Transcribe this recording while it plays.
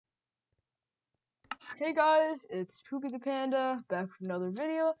Hey guys, it's Poopy the Panda back with another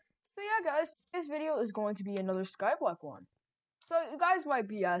video. So yeah guys, this video is going to be another Skyblock one. So you guys might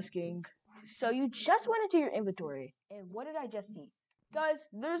be asking, so you just went into your inventory, and what did I just see? Guys,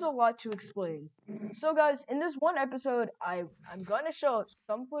 there's a lot to explain. So guys, in this one episode, I'm gonna show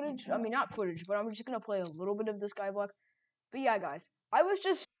some footage, not footage, but I'm just gonna play a little bit of the Skyblock. But yeah guys, I was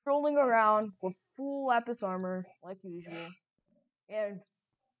just strolling around with full lapis armor, like usual, and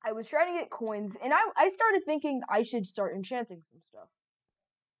I was trying to get coins, and I started thinking I should start enchanting some stuff.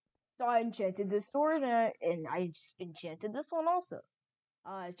 So I enchanted this sword, and I enchanted this one also.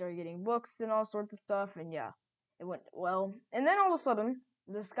 I started getting books and all sorts of stuff, and yeah, it went well. And then all of a sudden,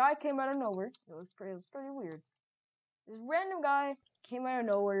 this guy came out of nowhere. It was pretty weird. This random guy came out of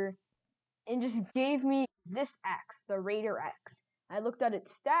nowhere and just gave me this axe, the Raider axe. I looked at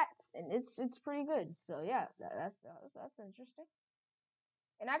its stats, and it's pretty good. So yeah, that's interesting.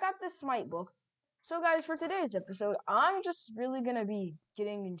 And I got this smite book. So guys, for today's episode, I'm just really gonna be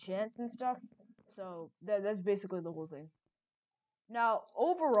getting enchants and stuff. So that's basically the whole thing. Now,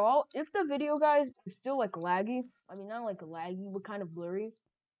 overall, if the video, guys, is still like laggy, not like laggy, but kind of blurry,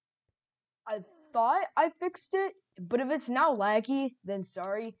 I thought I fixed it, but if it's now laggy, then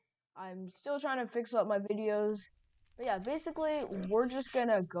sorry. I'm still trying to fix up my videos. But yeah, basically, we're just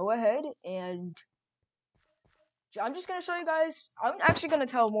gonna go ahead and I'm just gonna show you guys. I'm actually gonna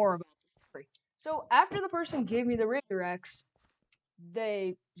tell more about the story. So after the person gave me the Raider X,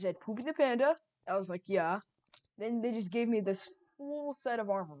 they said Poopy the Panda. I was like, yeah. Then they just gave me this full set of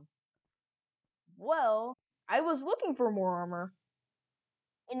armor. Well, I was looking for more armor,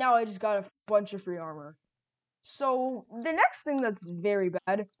 and now I just got a bunch of free armor. So the next thing that's very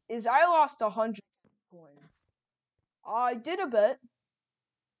bad is I lost 100 coins. I did a bet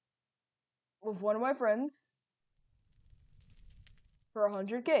with one of my friends for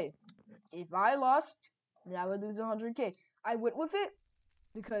 100k. If I lost, then I would lose 100k. I went with it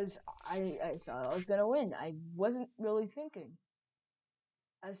because I thought I was gonna win. I wasn't really thinking.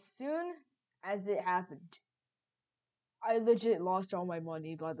 As soon as it happened, I legit lost all my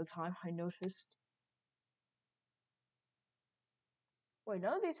money by the time I noticed. Wait,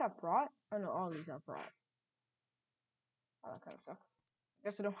 none of these have prot? Oh no, all of these have prot. Oh, that kind of sucks. I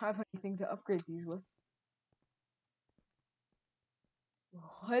guess I don't have anything to upgrade these with.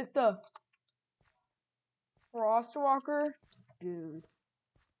 What the? Frostwalker? Dude.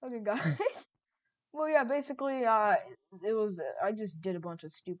 Okay, guys. Well, yeah, basically, I just did a bunch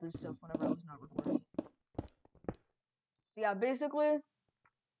of stupid stuff whenever I was not recording. Yeah, basically,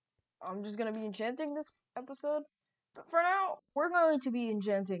 I'm just gonna be enchanting this episode. But for now, we're going to be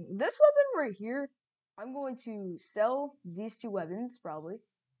enchanting this weapon right here. I'm going to sell these two weapons, probably,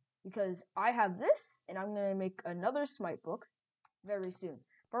 because I have this, and I'm gonna make another smite book very soon.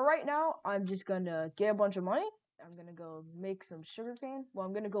 But right now, I'm just gonna get a bunch of money. I'm gonna go make some sugarcane. Well,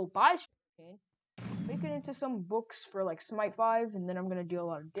 I'm gonna go buy sugarcane, make it into some books for like Smite 5, and then I'm gonna do a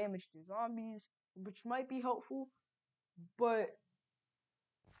lot of damage to zombies, which might be helpful. But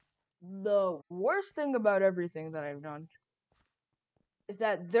the worst thing about everything that I've done is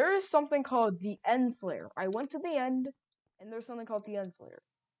that there is something called the End Slayer. I went to the end, and there's something called the End Slayer.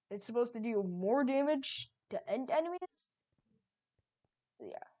 It's supposed to do more damage to end enemies. So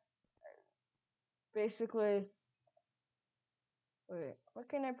yeah. Basically, wait, what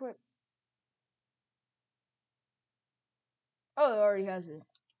can I put? Oh, it already has it.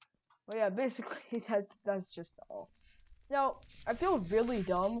 Well, yeah, basically that's just all. Now, I feel really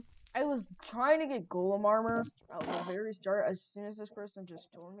dumb. I was trying to get golem armor at the very start as soon as this person just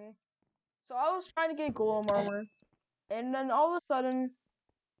told me. So I was trying to get golem armor, and then all of a sudden,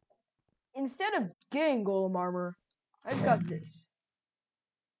 instead of getting golem armor, I just got this.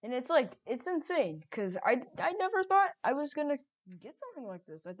 And it's like, it's insane, because I never thought I was gonna get something like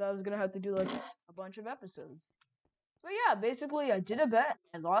this. I thought I was gonna have to do like a bunch of episodes. But yeah, basically I did a bet,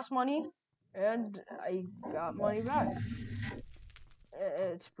 I lost money, and I got money back.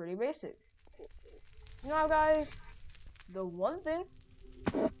 It's pretty basic. Now guys, the one thing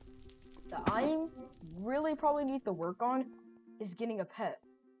that I really probably need to work on is getting a pet.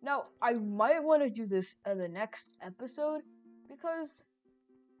 Now, I might want to do this in the next episode, because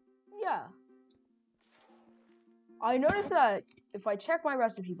yeah, I noticed that if I check my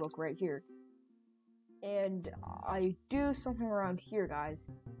recipe book right here, and I do something around here, guys,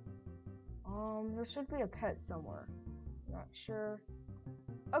 there should be a pet somewhere. Not sure.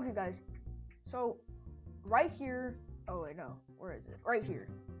 Okay, guys, so right here. Oh wait, no, where is it? Right here.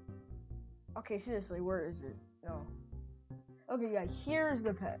 Okay, seriously, where is it? No. Okay, yeah, here's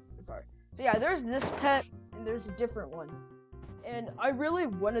the pet. Sorry. So yeah, there's this pet, and there's a different one. And I really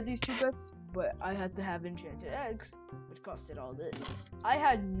wanted these two pets, but I had to have enchanted eggs, which costed all this. I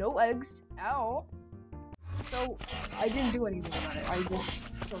had no eggs at all, so I didn't do anything about it. I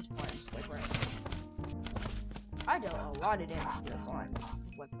just killed slimes, like right now. I dealt a lot of damage to the slime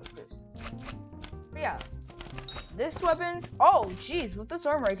weapon with this. But yeah, this weapon, oh jeez, with this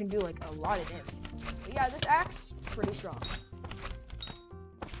armor I can do like a lot of damage. But yeah, this axe, pretty strong.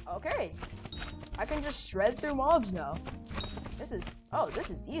 Okay, I can just shred through mobs now. This is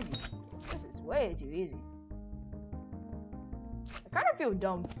easy. This is way too easy. I kind of feel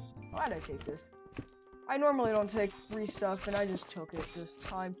dumb. Why did I take this? I normally don't take free stuff, and I just took it this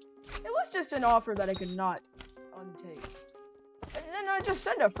time. It was just an offer that I could not untake. And then I just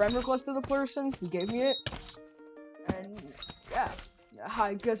sent a friend request to the person who gave me it. And yeah,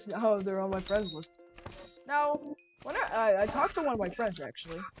 I guess now they're on my friends list. Now, when I talked to one of my friends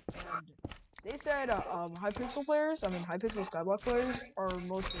actually, and they said Hypixel Skyblock players are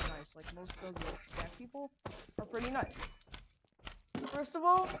mostly nice. Like most of the staff people are pretty nice. First of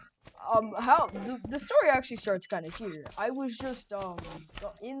all, how the story actually starts kind of here. I was just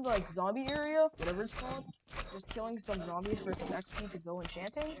in like zombie area, whatever it's called, just killing some zombies for some XP to go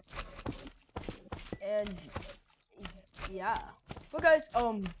enchanting. And yeah, but guys,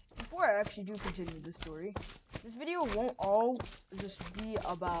 before I actually do continue the story, this video won't all just be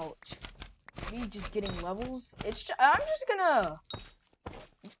about me just getting levels. It's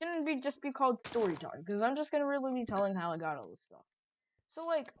gonna be called story time, because I'm just gonna really be telling how I got all this stuff. So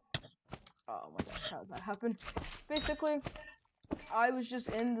like, oh my gosh, how did that happen? Basically, I was just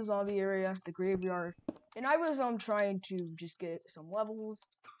in the zombie area, the graveyard, and I was trying to just get some levels.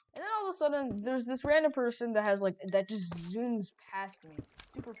 And then all of a sudden, there's this random person that has that just zooms past me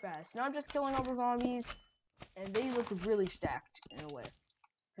super fast. Now I'm just killing all the zombies, and they look really stacked in a way,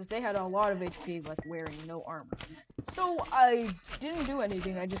 because they had a lot of HP, like wearing no armor. So I didn't do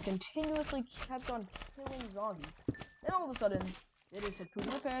anything. I just continuously kept on killing zombies. Then all of a sudden, they just said Poopy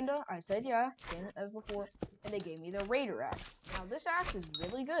the Panda. I said yeah, same as before, and they gave me the Raider axe. Now this axe is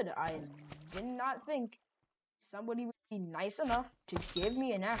really good. I did not think somebody would be nice enough to give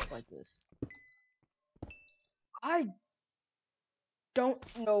me an axe like this. I don't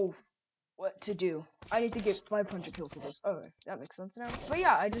know what to do. I need to get 500 kills with this. Okay, that makes sense now. But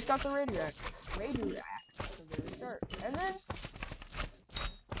yeah, I just got the Raider axe at the very start. And then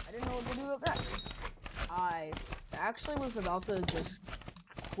I didn't know what to do with that. I actually was about to just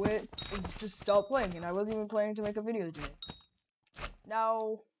quit and just stop playing, and I wasn't even planning to make a video today.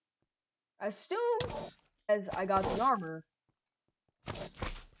 Now, as soon as I got the armor,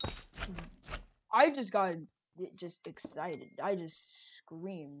 I just got excited. I just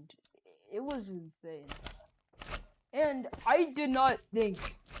screamed. It was insane. And I did not think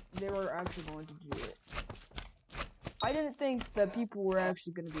they were actually going to do it. I didn't think that people were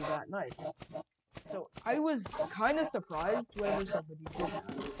actually going to be that nice. So I was kind of surprised whenever somebody did that.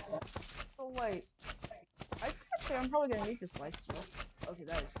 So like, I'm probably going to need this lifesteal. Okay,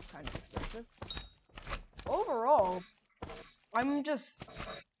 that is kind of expensive. Overall, I'm just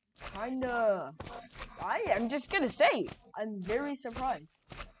kinda, I'm just gonna say, I'm very surprised.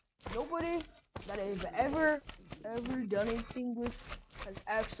 Nobody that I've ever done anything with has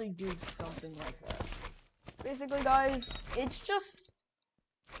actually done something like that. Basically, guys, it's just,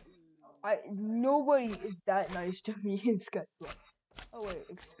 nobody is that nice to me in Skyblock. Oh wait,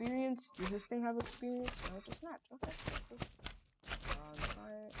 experience? Does this thing have experience? No, it does not. Okay.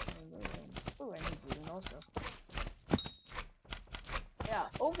 Oh, I need balloon also. Yeah,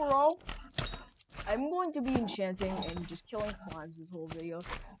 overall, I'm going to be enchanting and just killing slimes this whole video.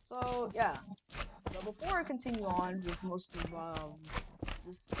 So, yeah. But before I continue on with most of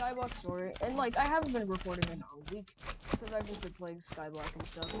the Skyblock story, and like, I haven't been recording in a week because I've just been playing Skyblock and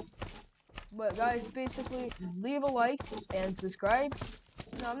stuff. But guys, basically, leave a like and subscribe.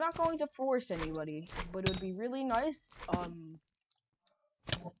 Now, I'm not going to force anybody, but it would be really nice.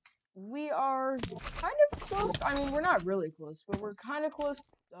 We are kind of close. I mean, we're not really close, but we're kind of close.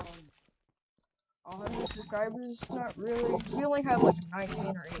 100 subscribers. Not really. We only have like 19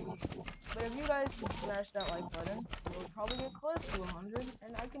 or 18. But if you guys can smash that like button, we'll probably get close to 100,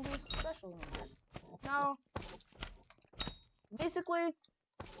 and I can do a special 100. Now, basically,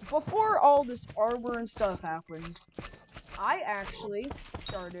 before all this armor and stuff happened, I actually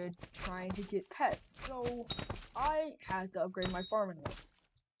started trying to get pets. So I had to upgrade my farming level.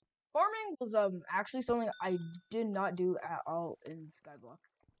 Farming was actually something I did not do at all in Skyblock.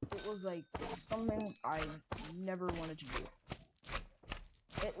 It was like something I never wanted to do.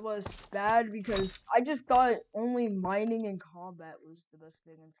 It was bad because I just thought only mining and combat was the best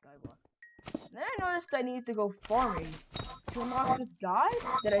thing in Skyblock. And then I noticed I needed to go farming to unlock this guy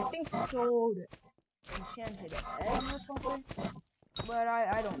that I think sold enchanted eggs or something, but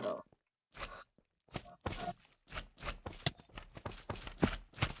I don't know.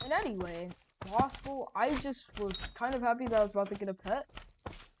 And anyway, possible, I just was kind of happy that I was about to get a pet,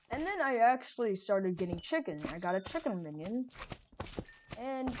 and then I actually started getting chicken. I got a chicken minion,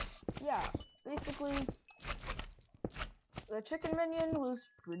 and yeah, basically, the chicken minion was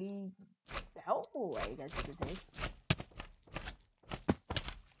pretty helpful, I guess you could say.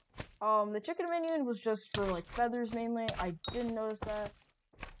 The chicken minion was just for like feathers mainly. I didn't notice that.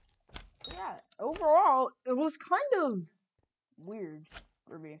 Yeah, overall, it was kind of weird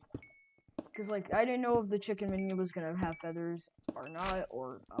for me. Cause like I didn't know if the chicken minion was gonna have feathers or not,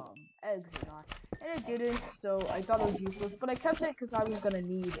 or eggs or not, and it didn't. So I thought it was useless, but I kept it because I was gonna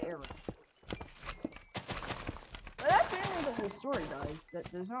need arrows. But that's mainly the whole story, guys.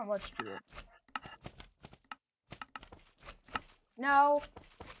 There's not much to it. Now,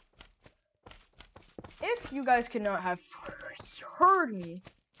 if you guys cannot have heard me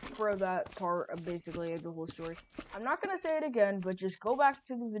for that part of basically the whole story, I'm not gonna say it again, but just go back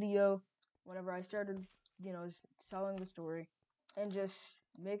to the video whenever I started, you know, telling the story, and just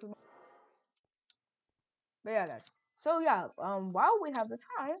make. But yeah, guys. So yeah, while we have the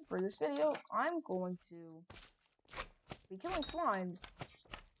time for this video, I'm going to be killing slimes,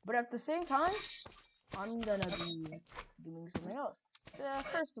 but at the same time, I'm gonna be doing something else.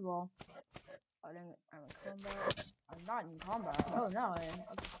 First of all, I'm in combat. I'm not in combat. Oh no, I am.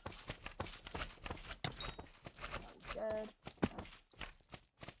 Okay. Dead.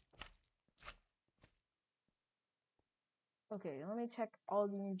 Okay, let me check all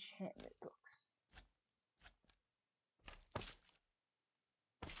the enchantment books.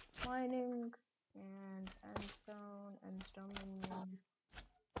 Mining and endstone minion.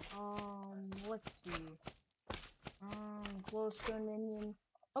 Let's see. Glowstone minion.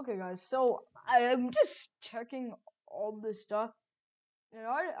 Okay, guys. So I'm just checking all this stuff, and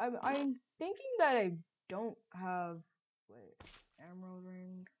I'm thinking that I don't have. Wait, emerald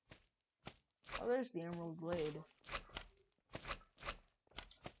ring. Oh, there's the emerald blade.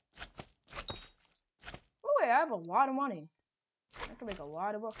 Oh wait, I have a lot of money. I can make a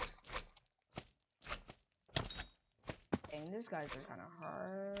lot of books. Dang, these guys are kind of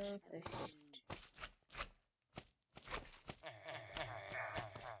hard to hit.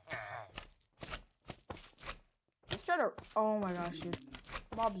 Let's try to. Oh my gosh, dude.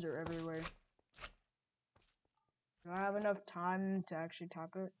 Mobs are everywhere. Do I have enough time to actually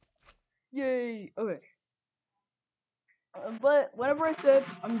top it? Yay! Okay. But whatever I said,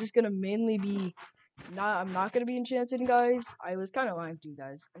 I'm just gonna mainly be. I'm not gonna be enchanting, guys. I was kind of lying to you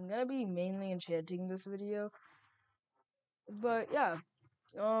guys. I'm gonna be mainly enchanting this video. But yeah.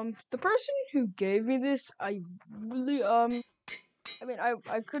 The person who gave me this, I really, I mean,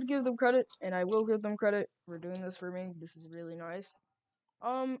 I could give them credit, and I will give them credit for doing this for me. This is really nice.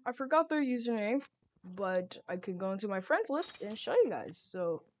 I forgot their username, but I could go into my friends list and show you guys.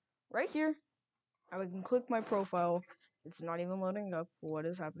 So, right here, I can click my profile. It's not even loading up. What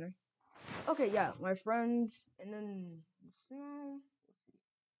is happening? Okay, yeah, my friends, and then, let's see.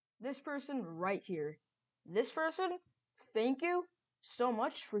 This person right here. This person, thank you so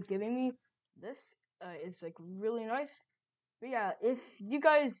much for giving me this. It's like really nice. But yeah, if you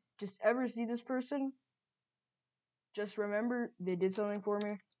guys just ever see this person, just remember they did something for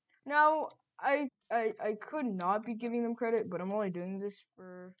me. Now, I could not be giving them credit, but I'm only doing this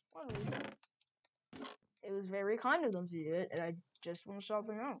for one reason. It was very kind of them to do it, and I just want to shout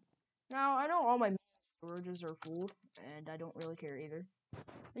them out. Now, I know all my storages are full, and I don't really care either.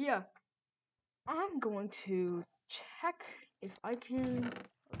 But yeah, I'm going to check if I can.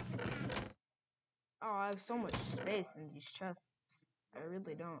 Oh, I have so much space in these chests. I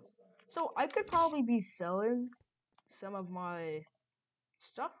really don't. So I could probably be selling some of my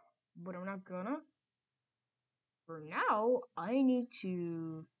stuff, but I'm not gonna. For now, I need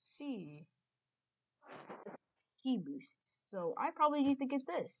to see XP boosts. So I probably need to get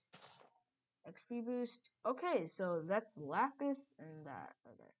this. XP boost. Okay, so that's lapis and that.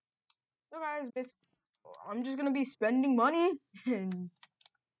 Okay. So guys, basically, I'm just gonna be spending money and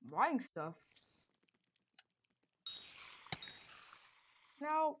buying stuff.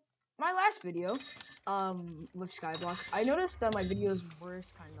 Now, my last video, with Skyblock, I noticed that my videos were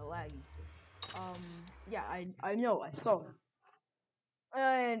kind of laggy. Yeah, I know, I saw it.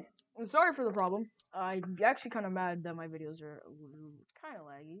 And I'm sorry for the problem. I'm actually kind of mad that my videos are kind of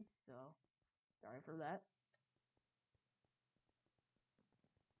laggy, so sorry for that.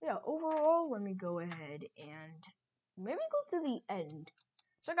 Yeah, overall, let me go ahead and maybe go to the end.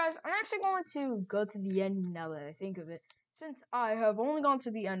 So guys, I'm actually going to go to the end now that I think of it. since I have only gone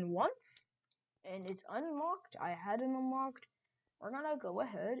to the end once, and it's unlocked, I had it unlocked, we're gonna go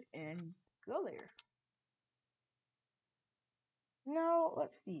ahead and go there. Now,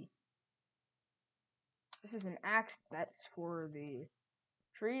 let's see. This is an axe that's for the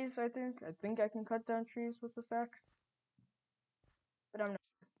trees, I think. I think I can cut down trees with this axe. But I'm not.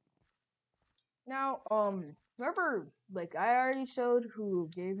 Now, remember, like, I already showed who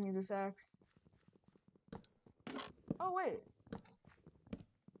gave me this axe. Oh, wait.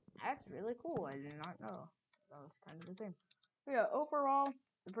 That's really cool. I did not know. That was kind of the thing. But yeah, overall,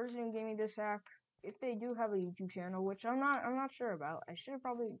 the person who gave me this axe, if they do have a YouTube channel, which I'm not sure about. I should have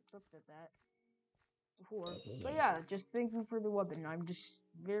probably looked at that before. But yeah, just thank you for the weapon. I'm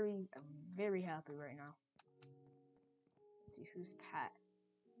very happy right now. Let's see who's Pat.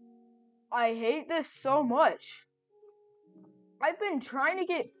 I hate this so much. I've been trying to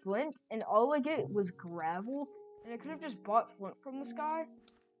get flint, and all I get was gravel, and I could have just bought flint from this guy.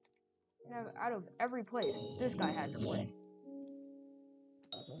 And out of every place, this guy had the flint.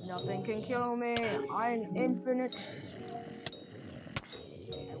 Nothing can kill me. I'm infinite.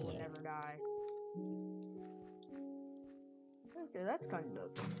 I will never die. Okay, that's kind of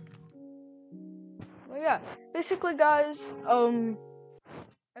dope. Well, yeah, basically, guys,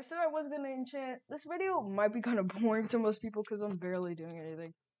 I said I was gonna enchant. This video might be kind of boring to most people because I'm barely doing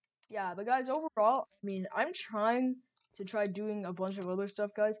anything. Yeah, but guys, overall, I mean, I'm trying to doing a bunch of other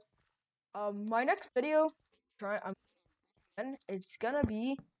stuff, guys. My next video, it's gonna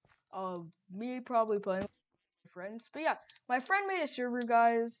be, me probably playing with my friends. But yeah, my friend made a server,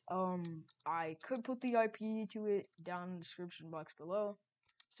 guys. I could put the IP to it down in the description box below.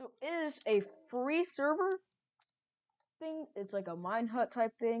 So it is a free server thing. It's like a mine hut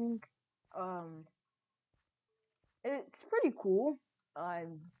type thing. It's pretty cool.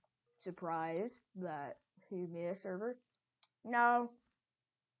 I'm surprised that he made a server. Now,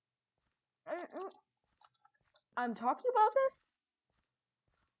 I'm talking about this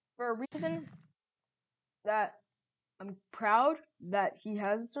for a reason that I'm proud that he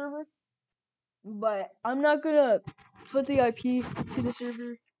has a server, but I'm not gonna put the IP to the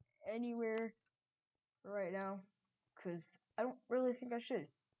server anywhere right now because I don't really think I should.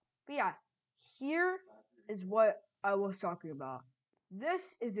 But yeah, here is what I was talking about.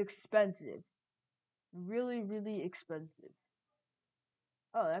 This is expensive. Really expensive.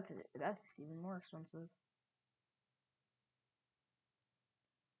 Oh, that's even more expensive.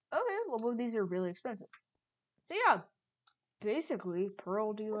 Okay, well, both these are really expensive. So yeah, basically,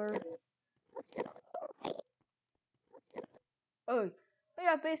 pearl dealer. Oh, but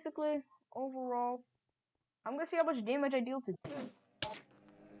yeah, basically, overall, I'm gonna see how much damage I deal to.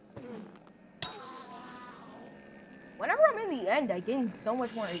 Whenever I'm in the end, I gain so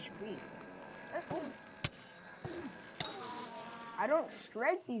much more HP. That's cool. I don't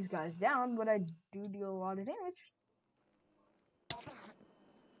shred these guys down, but I do deal a lot of damage.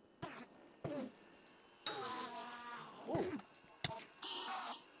 Ooh.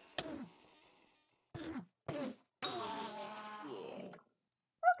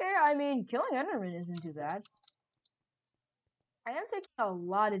 Okay, I mean, killing Enderman isn't too bad. I am taking a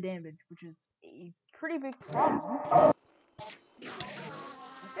lot of damage, which is a pretty big problem.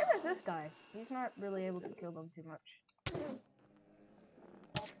 Same as this guy. He's not really able to kill them too much.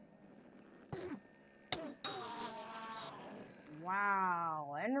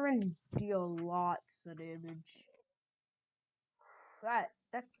 Wow, Enderman deal lots of damage.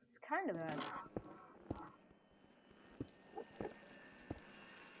 That's kind of bad.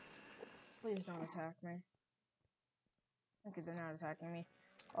 Please don't attack me. Okay, they're not attacking me.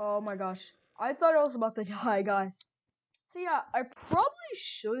 Oh my gosh. I thought I was about to die, guys. So yeah, I probably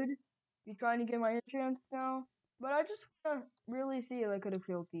should be trying to get my enchants now, but I just want to really see if I could have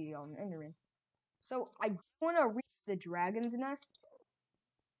killed the Enderman. So I want to reach the dragon's nest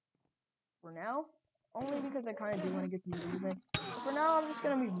for now, only because I kind of do want to get the movement. But for now, I'm just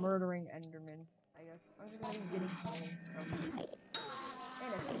gonna be murdering Enderman. I guess I'm just gonna be getting stuff.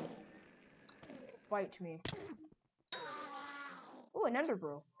 And fight me. Ooh, an ender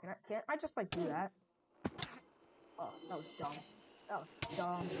pearl. Can't I just like do that? Oh, that was dumb. That was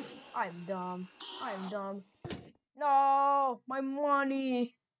dumb. I'm dumb. I'm dumb. No, my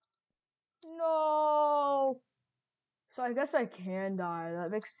money. No. So I guess I can die.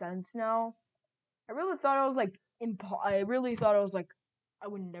 That makes sense now. I really thought I was like I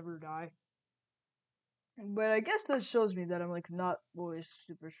would never die. But I guess that shows me that I'm like not always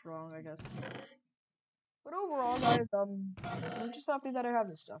super strong, I guess. But overall, guys, I'm just happy that I have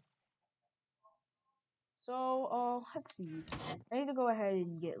this stuff. So, let's see. I need to go ahead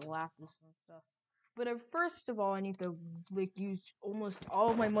and get lapis and stuff. But first of all, I need to like use almost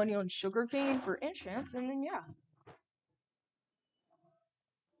all of my money on sugarcane for enchants, and then yeah.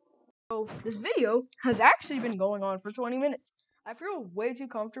 So this video has actually been going on for 20 minutes. I feel way too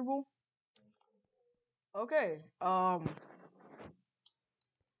comfortable. Okay,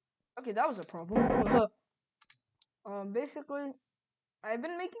 okay, that was a problem. Basically, I've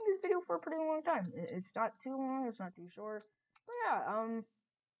been making this video for a pretty long time. It's not too long, it's not too short. But yeah,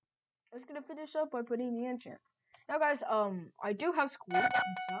 let's gonna finish up by putting the enchants. Now guys, I do have school and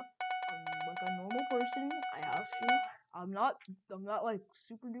stuff. Like a normal person, I have to. I'm not like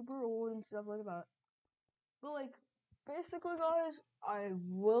super duper old and stuff like that. But like, basically guys, I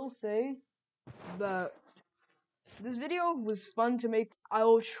will say that this video was fun to make. I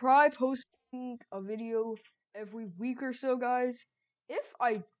will try posting a video every week or so, guys. If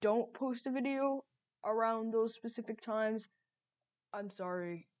I don't post a video around those specific times, I'm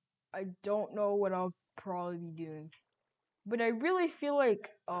sorry. I don't know what I'll probably be doing. But I really feel like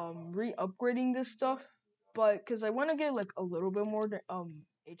re-upgrading this stuff, but cuz I want to get like a little bit more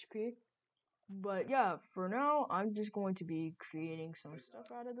HP. But yeah, for now I'm just going to be creating some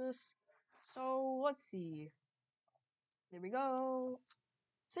stuff out of this. So, let's see. There we go.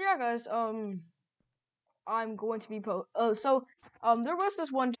 So yeah, guys, I'm going to be there was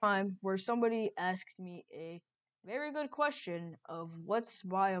this one time where somebody asked me a very good question of what's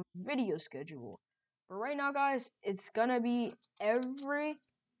my video schedule. But right now, guys, it's gonna be every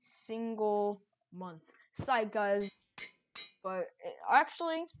single month. Side, guys, but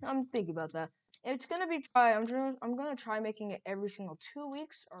actually, I'm thinking about that. It's gonna be I'm gonna try making it every single 2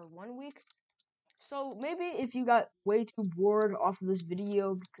 weeks or 1 week. So maybe if you got way too bored off of this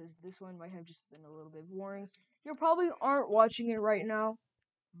video because this one might have just been a little bit boring, you probably aren't watching it right now.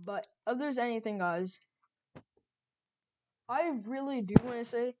 But if there's anything, guys, I really do want to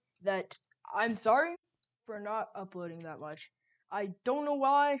say that I'm sorry for not uploading that much. I don't know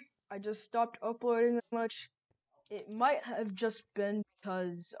why. I just stopped uploading that much. It might have just been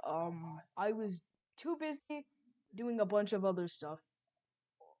because I was too busy doing a bunch of other stuff.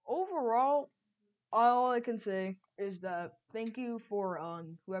 Overall, all I can say is that thank you for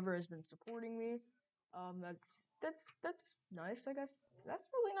whoever has been supporting me. That's nice, I guess. That's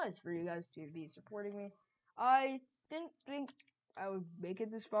really nice for you guys to be supporting me. I didn't think I would make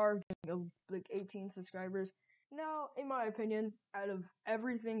it this far, getting like 18 subscribers. Now, in my opinion, out of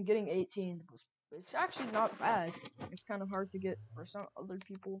everything, getting 18 was it's actually not bad. It's kind of hard to get for some other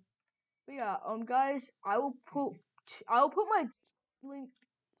people. But yeah, guys, I will put my link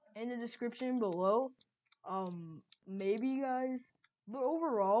in the description below. Maybe guys, but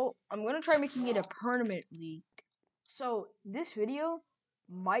overall, I'm gonna try making it a permanent league. So this video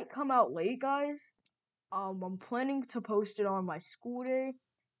might come out late, guys. I'm planning to post it on my school day.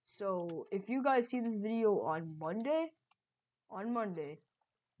 So if you guys see this video on Monday,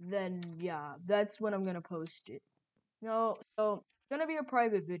 then yeah, that's when I'm gonna post it. No, so it's gonna be a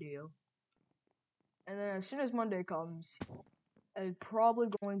private video. And then as soon as Monday comes, I'm probably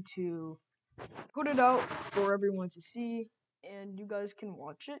going to put it out for everyone to see, and you guys can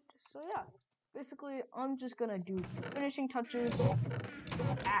watch it. So yeah, basically, I'm just gonna do finishing touches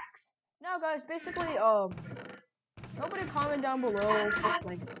with axe. Now, guys, basically, nobody comment down below,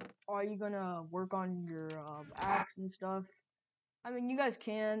 like, are you gonna work on your axe and stuff? I mean, you guys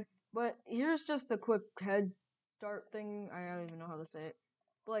can, but here's just a quick head start thing. I don't even know how to say it.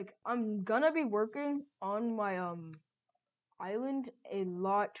 But, like, I'm gonna be working on my island a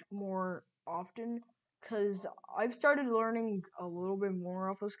lot more often because I've started learning a little bit more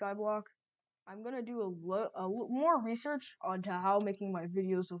off of Skyblock. I'm gonna do more research onto how making my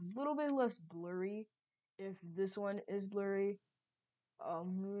videos a little bit less blurry if this one is blurry.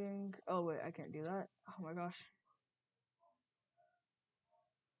 Moving. Oh wait, I can't do that. Oh my gosh.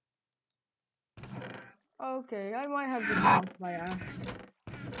 Okay, I might have to lost my axe.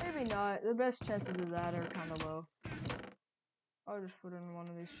 Maybe not. The best chances of that are kind of low. I'll just put it in one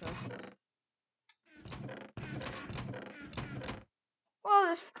of these chests. Well,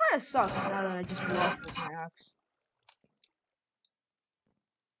 this kind of sucks now that I just lost my axe.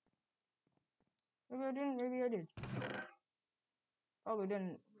 Maybe I didn't, maybe I did. Probably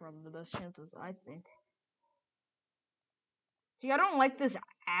didn't from the best chances, I think. See, I don't like this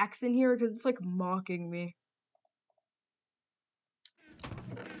axe in here because it's like mocking me.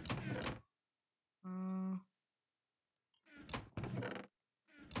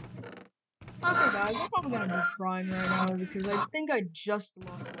 Okay, guys, I'm probably gonna be crying right now because I think I just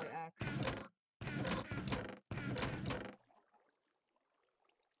lost my axe.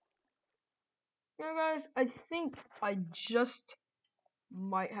 Yeah, guys, I think I just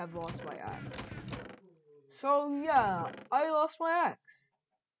might have lost my axe. So yeah, I lost my axe.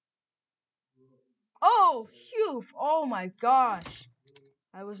 Oh, phew! Oh my gosh.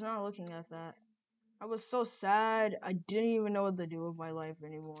 I was not looking at that. I was so sad. I didn't even know what to do with my life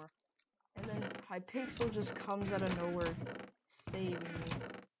anymore. And then Hypixel just comes out of nowhere, saving me.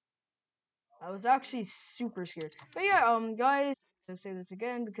 I was actually super scared. But yeah, guys, I'm gonna say this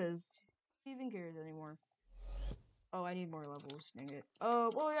again because who even cares anymore? Oh, I need more levels. Dang it.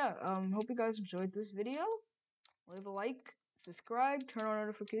 Well, yeah. Hope you guys enjoyed this video. Leave a like, subscribe, turn on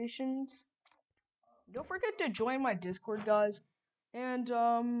notifications. Don't forget to join my Discord, guys. And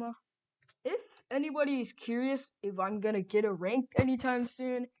if anybody is curious if I'm gonna get a rank anytime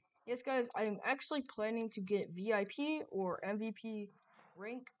soon, yes, guys, I am actually planning to get VIP or MVP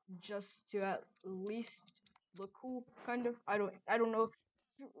rank just to at least look cool, kind of. I don't know.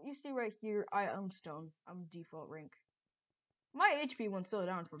 You see right here, I am stone. I'm default rank. My HP went so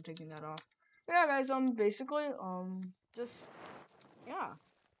down from taking that off. But yeah, guys, basically, just yeah.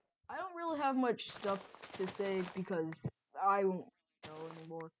 I don't really have much stuff to say because I won't know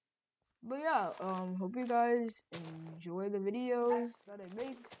anymore. But yeah, hope you guys enjoy the videos that I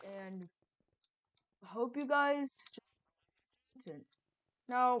make, and hope you guys just listen.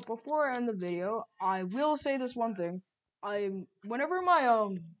 Now, before I end the video, I will say this one thing. Whenever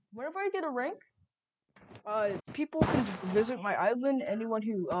I get a rank, people can visit my island. Anyone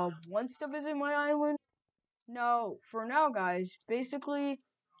who wants to visit my island. Now, for now, guys, basically,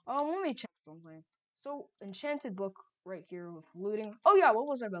 let me check something. So, enchanted book right here with looting. Oh yeah, what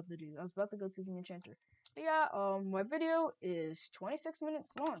was I about to do? I was about to go to the enchanter. But yeah, my video is 26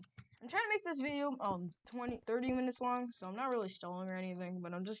 minutes long. I'm trying to make this video 30 minutes long, so I'm not really stalling or anything,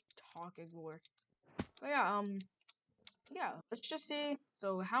 but I'm just talking more. But yeah, let's just see.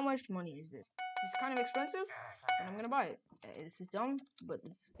 So, how much money is this? It's kind of expensive, and I'm gonna buy it. This is dumb, but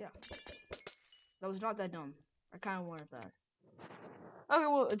it's yeah. That was not that dumb. I kind of wanted that. Okay,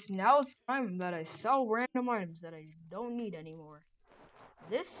 well, it's time that I sell random items that I don't need anymore.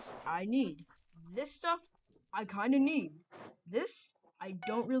 This, I need. This stuff, I kind of need. This, I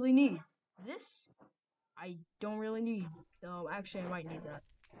don't really need. This, I don't really need. No, actually, I might need that.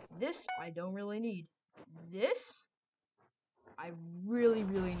 This, I don't really need. This, I really,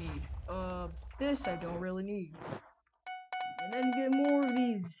 really need. This, I don't really need. And then get more of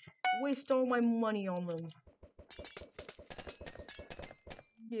these. Waste all my money on them.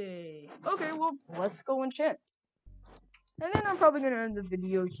 Yay. Okay, well, let's go enchant. And then I'm probably gonna end the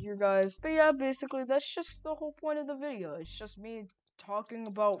video here, guys. But yeah, basically, that's just the whole point of the video. It's just me talking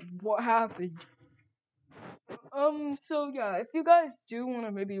about what happened. So yeah, if you guys do want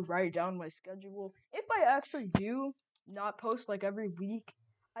to maybe write down my schedule, if I actually do not post like every week,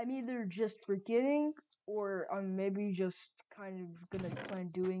 I'm either just forgetting or I'm maybe just kind of gonna plan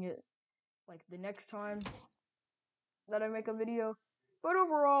doing it like the next time that I make a video. But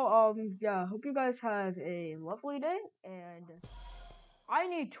overall, yeah, hope you guys have a lovely day, and I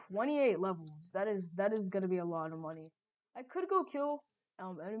need 28 levels. That is gonna be a lot of money. I could go kill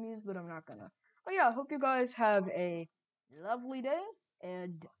enemies, but I'm not gonna. But yeah, hope you guys have a lovely day,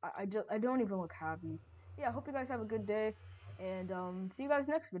 and I don't even look happy. Yeah, hope you guys have a good day, and see you guys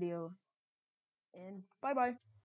next video, and bye bye.